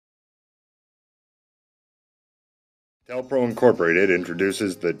Telpro Incorporated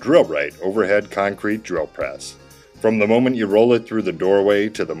introduces the DrillRite overhead concrete drill press. From the moment you roll it through the doorway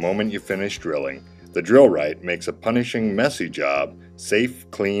to the moment you finish drilling, the DrillRite makes a punishing, messy job safe,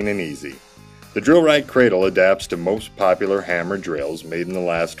 clean, and easy. The DrillRite cradle adapts to most popular hammer drills made in the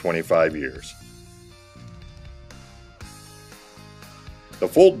last 25 years. The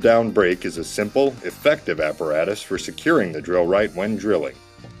fold-down brake is a simple, effective apparatus for securing the DrillRite when drilling.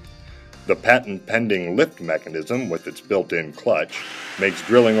 The patent-pending lift mechanism with its built-in clutch makes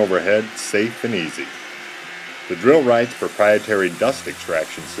drilling overhead safe and easy. The DrillRite's proprietary dust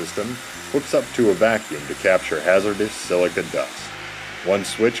extraction system hooks up to a vacuum to capture hazardous silica dust. One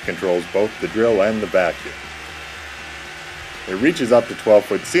switch controls both the drill and the vacuum. It reaches up to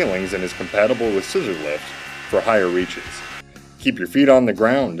 12-foot ceilings and is compatible with scissor lift for higher reaches. Keep your feet on the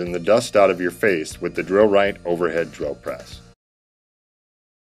ground and the dust out of your face with the DrillRite overhead drill press.